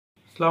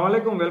Assalamu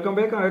alaikum, welcome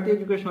back on Reti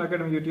Educational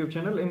Academy YouTube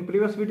channel. In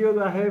previous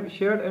videos I have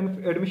shared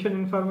admission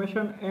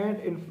information and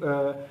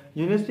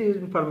university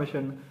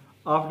information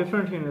of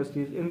different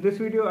universities. In this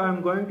video I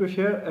am going to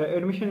share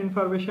admission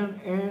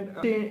information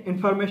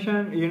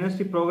and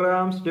university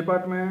programs,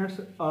 departments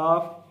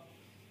of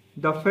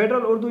the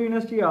Federal Urdu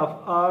University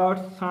of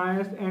Arts,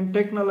 Science and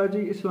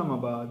Technology,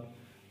 Islamabad.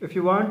 If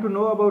you want to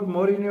know about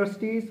more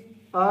universities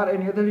or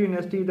any other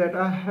university that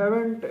I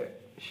haven't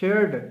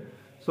shared,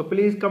 so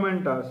please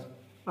comment us.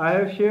 I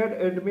have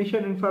shared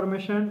admission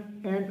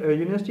information and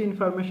university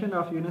information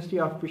of University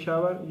of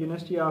Peshawar,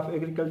 University of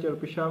Agriculture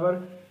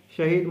Peshawar,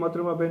 Shahid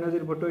Matruma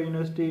Benazir Bhutto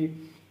University,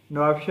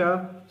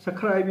 Nawabshah,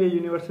 Sakhra IBA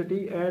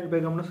University and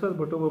Begum Nusrat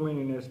Bhutto Women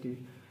University.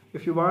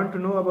 If you want to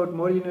know about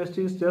more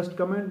universities, just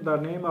comment the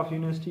name of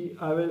university.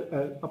 I will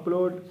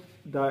upload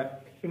the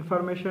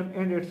information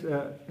and its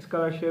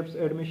scholarships,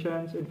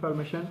 admissions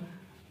information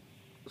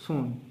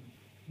soon.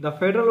 The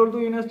Federal Urdu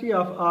University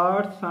of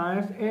Arts,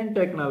 Science and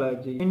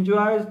Technology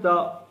enjoys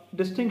the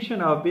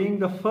distinction of being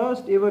the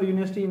first ever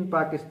university in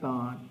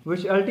Pakistan,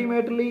 which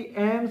ultimately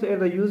aims at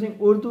using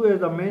Urdu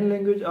as the main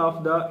language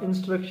of the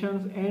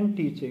instructions and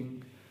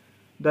teaching.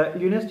 The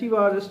university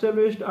was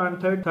established on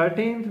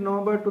 13th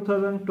November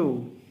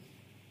 2002,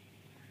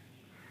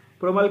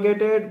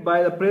 promulgated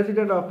by the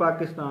President of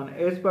Pakistan.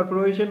 As per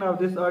provision of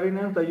this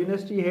ordinance, the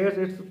university has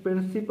its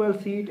principal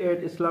seat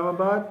at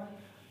Islamabad.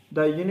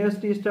 The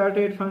university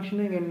started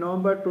functioning in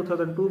November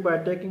 2002 by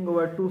taking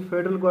over two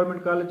federal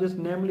government colleges,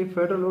 namely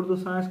Federal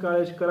Urdu Science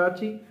College,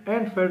 Karachi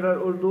and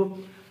Federal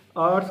Urdu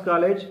Arts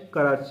College,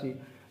 Karachi.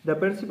 The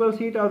principal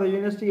seat of the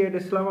university at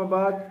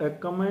Islamabad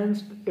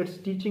commenced its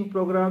teaching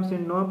programs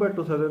in November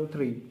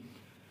 2003.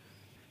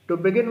 To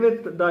begin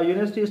with, the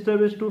university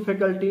established two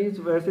faculties,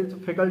 versus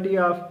Faculty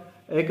of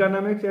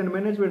Economics and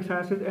Management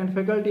Sciences and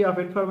Faculty of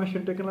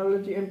Information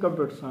Technology and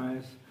Computer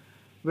Science,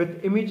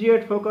 with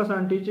immediate focus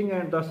on teaching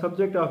and the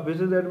subject of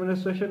business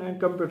administration and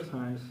computer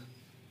science.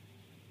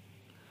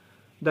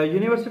 The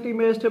university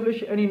may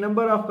establish any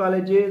number of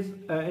colleges,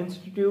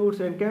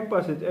 institutes and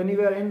campuses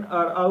anywhere in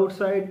or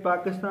outside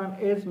Pakistan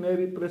as may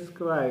be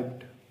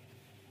prescribed.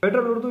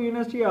 Federal Urdu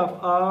University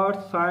of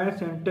Arts,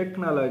 Science and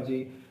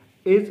Technology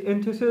is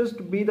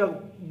enthused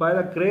by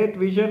the great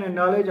vision and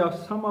knowledge of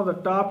some of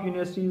the top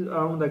universities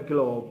around the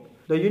globe.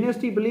 The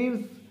university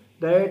believes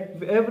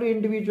that every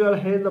individual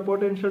has the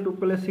potential to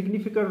play a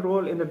significant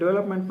role in the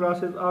development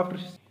process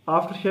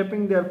after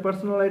shaping their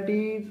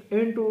personalities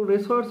into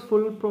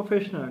resourceful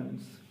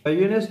professionals. The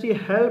university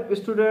helps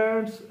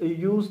students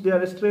use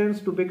their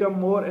strengths to become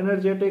more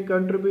energetic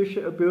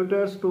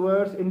contributors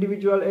towards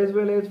individual as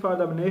well as for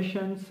the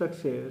nation's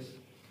success.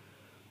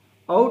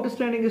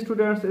 Outstanding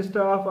students,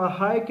 staff, a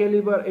high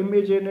caliber,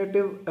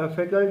 imaginative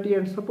faculty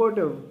and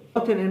supportive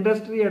both in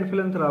industry and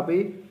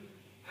philanthropy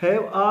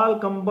have all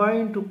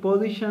combined to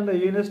position the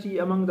university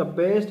among the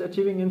best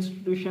achieving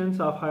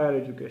institutions of higher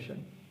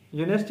education.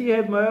 University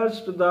has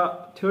merged the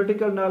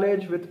theoretical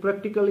knowledge with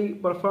practically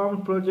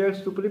performed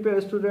projects to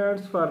prepare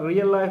students for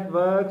real-life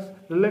works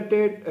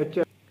related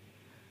challenges.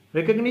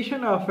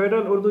 Recognition of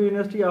Federal Urdu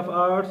University of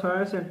Arts,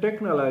 Science and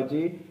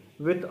Technology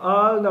with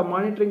all the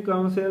monitoring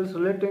councils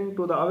relating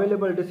to the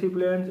available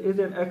disciplines is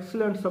an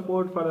excellent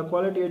support for the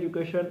quality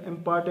education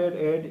imparted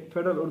at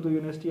Federal Urdu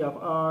University of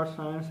Arts,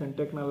 Science and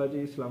Technology,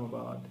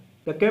 Islamabad.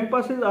 The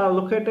campuses are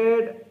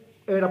located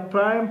at a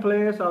prime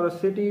place of the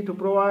city to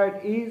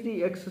provide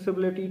easy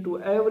accessibility to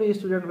every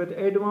student with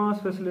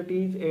advanced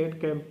facilities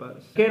at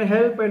campus. It can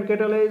help and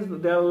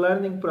catalyze their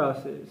learning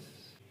process.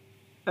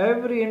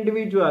 Every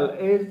individual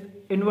is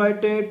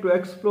invited to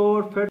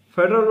explore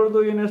Federal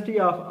Urdu University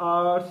of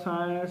Arts,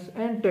 Science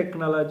and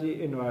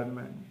Technology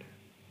environment.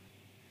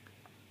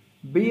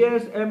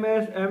 BS,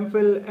 MS,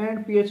 MPhil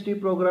and PhD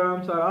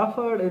programs are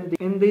offered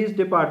in these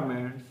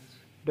departments: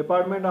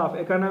 Department of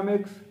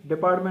Economics,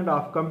 Department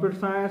of Computer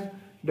Science,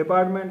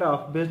 Department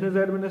of Business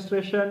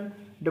Administration,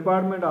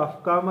 Department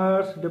of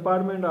Commerce,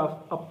 Department of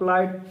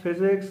Applied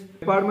Physics,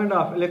 Department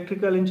of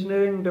Electrical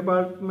Engineering,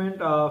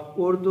 Department of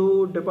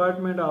Urdu,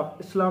 Department of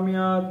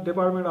Islamiyat,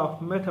 Department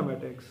of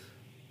Mathematics,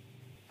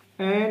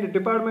 and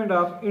Department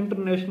of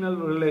International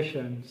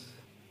Relations.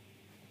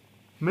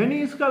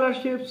 Many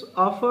scholarships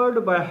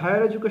offered by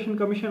Higher Education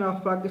Commission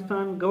of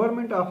Pakistan,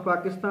 Government of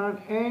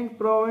Pakistan and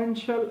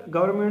provincial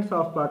governments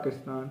of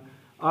Pakistan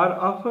are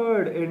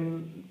offered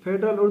in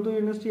Federal Urdu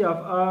University of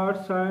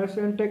Arts, Science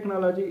and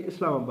Technology,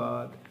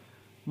 Islamabad.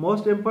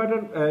 Most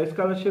important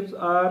scholarships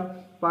are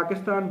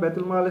Pakistan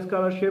Baitul Mal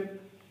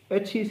Scholarship,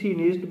 HEC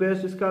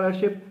Needs-Based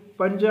Scholarship,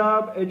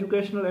 Punjab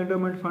Educational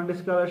Endowment Fund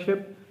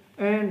Scholarship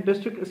and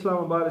District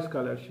Islamabad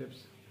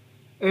Scholarships.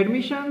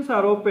 Admissions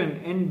are open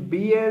in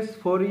BS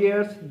 4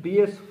 years,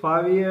 BS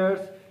 5 years,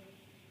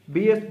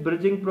 BS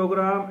Bridging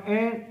Program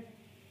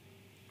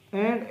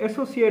and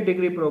Associate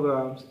Degree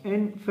Programs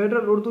in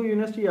Federal Urdu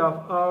University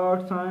of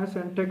Arts, Science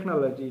and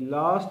Technology.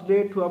 Last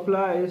date to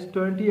apply is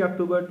 20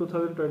 October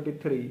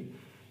 2023.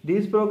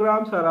 These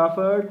programs are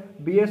offered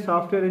BS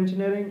Software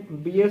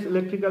Engineering, BS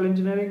Electrical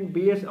Engineering,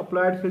 BS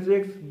Applied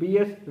Physics,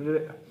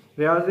 BS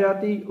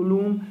रियाज़ियाती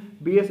Uloom,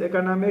 BS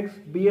Economics,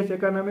 BS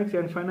Economics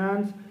and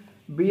Finance,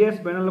 BS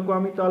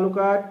बैनुल-अक़वामी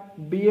ताल्लुकात,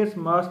 BS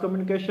Mass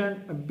Communication,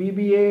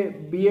 BBA,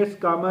 BS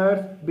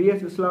Commerce,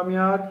 BS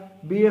Islamiyat,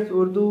 BS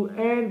Urdu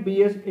and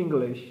BS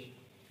English.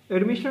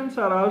 Admissions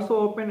are also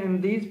open in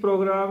these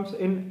programs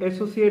in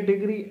associate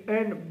degree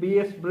and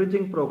BS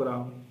bridging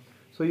program.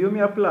 So you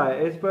may apply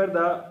as per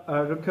the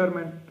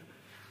requirement.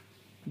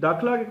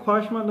 दाखिला के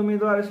ख्वाहिशमंद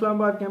उम्मीदवार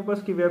Islamabad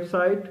campus की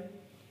website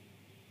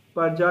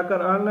पर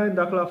जाकर online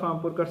दाखिला form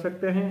पुर कर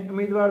सकते हैं।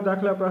 उम्मीदवार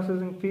दाखिला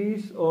प्रोसेसिंग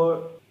फ़ीस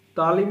और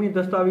तालीमी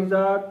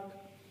दस्तावेज़ात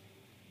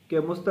के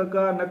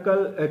मुस्तक़ा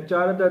नकल,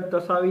 4 अदद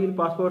तस्वीर,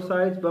 पासपोर्ट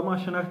साइज, बमा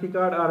शनाख्ती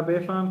कार्ड और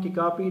बेफाम की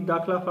कापी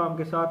दाखिला फॉर्म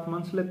के साथ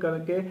मुंसलिक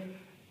करके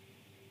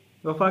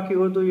वफाकी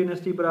उर्दू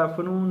यूनिवर्सिटी बराए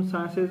फ़नून,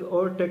 साइंसेज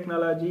और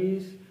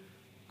टेक्नोलॉजीज़,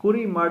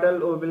 कुरी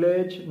मॉडल और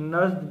विलेज,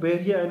 नज़द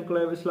बहरिया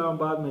एनक्लेव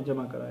इस्लामाबाद में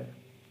जमा कराए।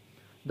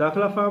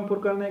 दाखिला फॉर्म पुर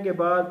करने के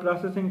बाद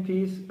प्रोसेसिंग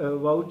फ़ीस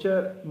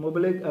वाउचर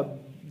मुबलिग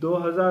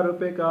 2000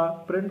 रुपये का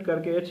प्रिंट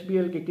करके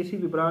HBL के किसी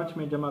भी ब्रांच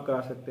में जमा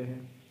करा सकते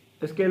हैं।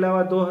 इसके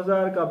अलावा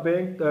 2000 का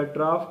बैंक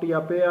ड्राफ्ट या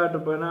पे आर्डर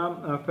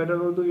बनाम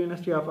federal Urdu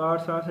university of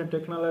arts, science and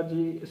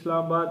technology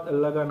Islamabad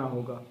लगाना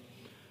होगा।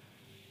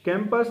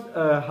 कैंपस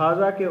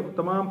हाजा के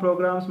तमाम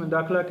प्रोग्राम्स में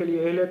दाखिला के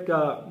लिए अहलियत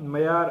का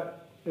मयार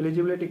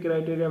एलिजिबिलिटी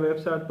क्राइटेरिया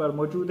वेबसाइट पर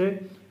मौजूद है।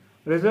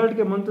 रिजल्ट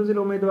के मुंतज़िर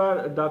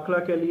उम्मीदवार दाखिला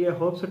के लिए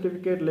होप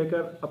सर्टिफिकेट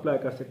लेकर अप्लाई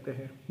कर सकते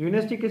हैं।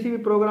 यूनिवर्सिटी किसी भी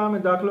प्रोग्राम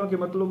में दाखिलों की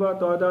मतलूबा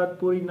तादाद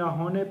पूरी न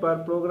होने पर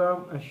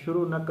प्रोग्राम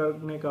शुरू न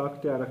करने का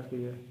अख्तियार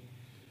रखती है।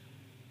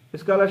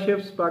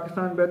 स्कॉलरशिप्स,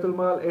 पाकिस्तान बैतुल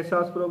माल,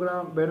 एहसास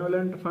प्रोग्राम,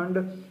 बेनेवलेंट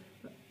फंड,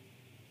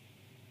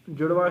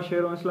 जुड़वा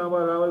शहरों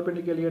इस्लामाबाद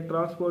रावलपिंडी के लिए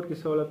ट्रांसपोर्ट की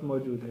सहूलत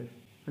मौजूद है।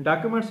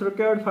 Documents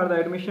required for the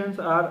admissions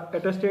are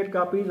attested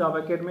copies of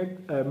academic,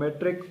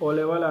 metric,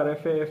 O-level or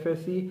FA,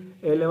 FSC,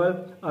 A-level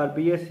or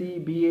BSc,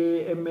 BA,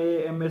 MA,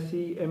 MSc,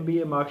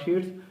 MBA mark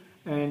sheets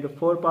and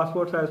 4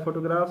 passport size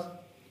photographs.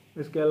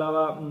 इसके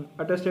अलावा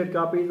attested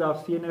copies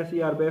of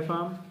CNSE or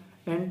BFAM,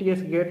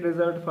 NTS gate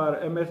result for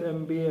MS,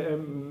 MBA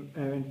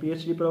and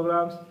PhD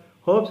programs,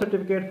 hope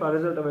certificate for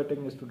result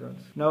awaiting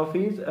students. Now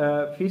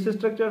fees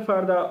structure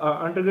for the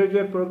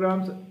undergraduate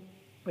programs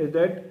is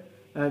that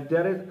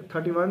there is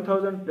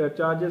 31,000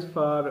 charges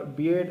for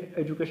B.Ed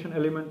education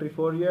elementary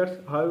 4 years.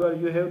 However,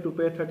 you have to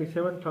pay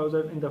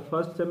 37,000 in the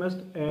first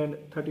semester and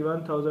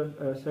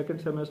 31,000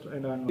 second semester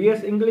and onward.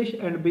 BS English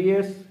and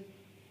BS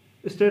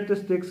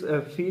Statistics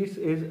fees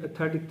is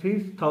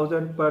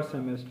 33,000 per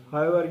semester.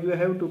 However, you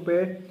have to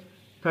pay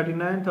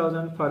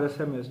 39,000 for a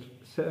semester.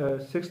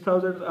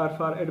 6,000 are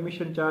for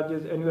admission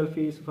charges, annual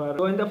fees for.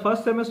 So in the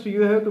first semester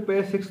you have to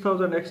pay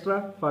 6,000 extra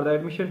for the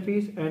admission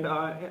fees, and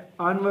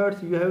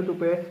onwards you have to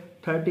pay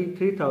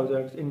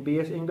 33,000 in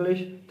BS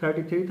English,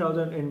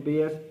 33,000 in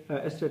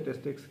BS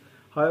Statistics.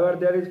 However,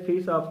 there is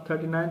fees of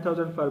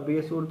 39,000 for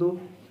BS Urdu,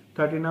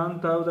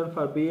 39,000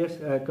 for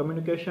BS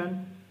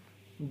Communication,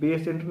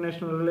 BS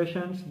International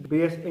Relations,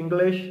 BS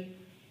English,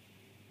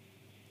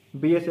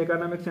 BS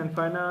Economics and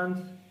Finance,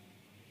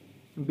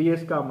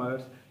 BS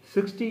Commerce,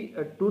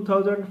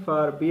 62,000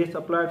 for BS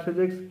Applied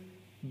Physics,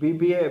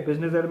 BBA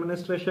Business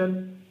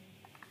Administration,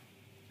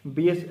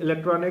 BS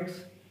Electronics,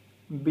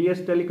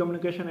 BS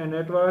Telecommunication and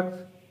Networks,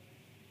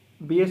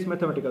 BS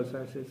Mathematical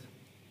Sciences.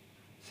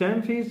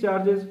 Same fees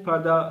charges for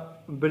the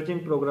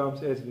bridging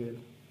programs as well.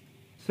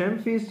 Same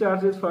fees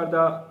charges for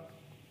the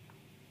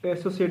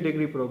associate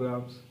degree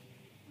programs.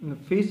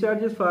 Fees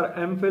charges for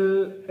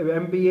MPhil,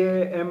 MBA,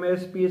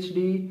 MS,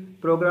 PhD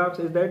programs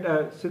is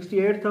that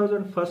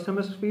 68,000 first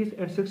semester fees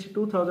and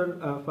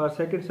 62,000 for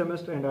second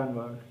semester and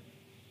onward.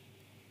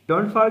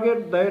 Don't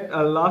forget that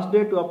last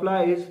day to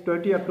apply is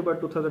 20 October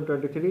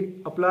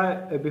 2023.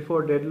 Apply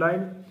before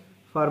deadline.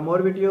 For more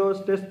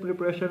videos, test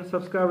preparation,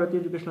 subscribe Reti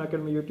Educational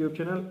Academy YouTube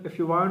channel. If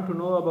you want to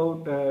know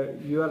about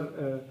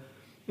your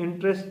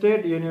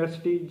interested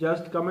university,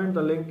 just comment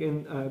the link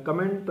in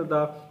comment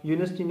the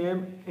university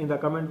name in the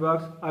comment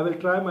box. I will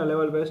try my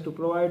level best to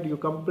provide you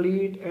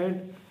complete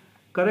and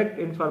correct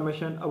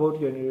information about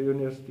your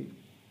university.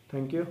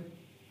 Thank you.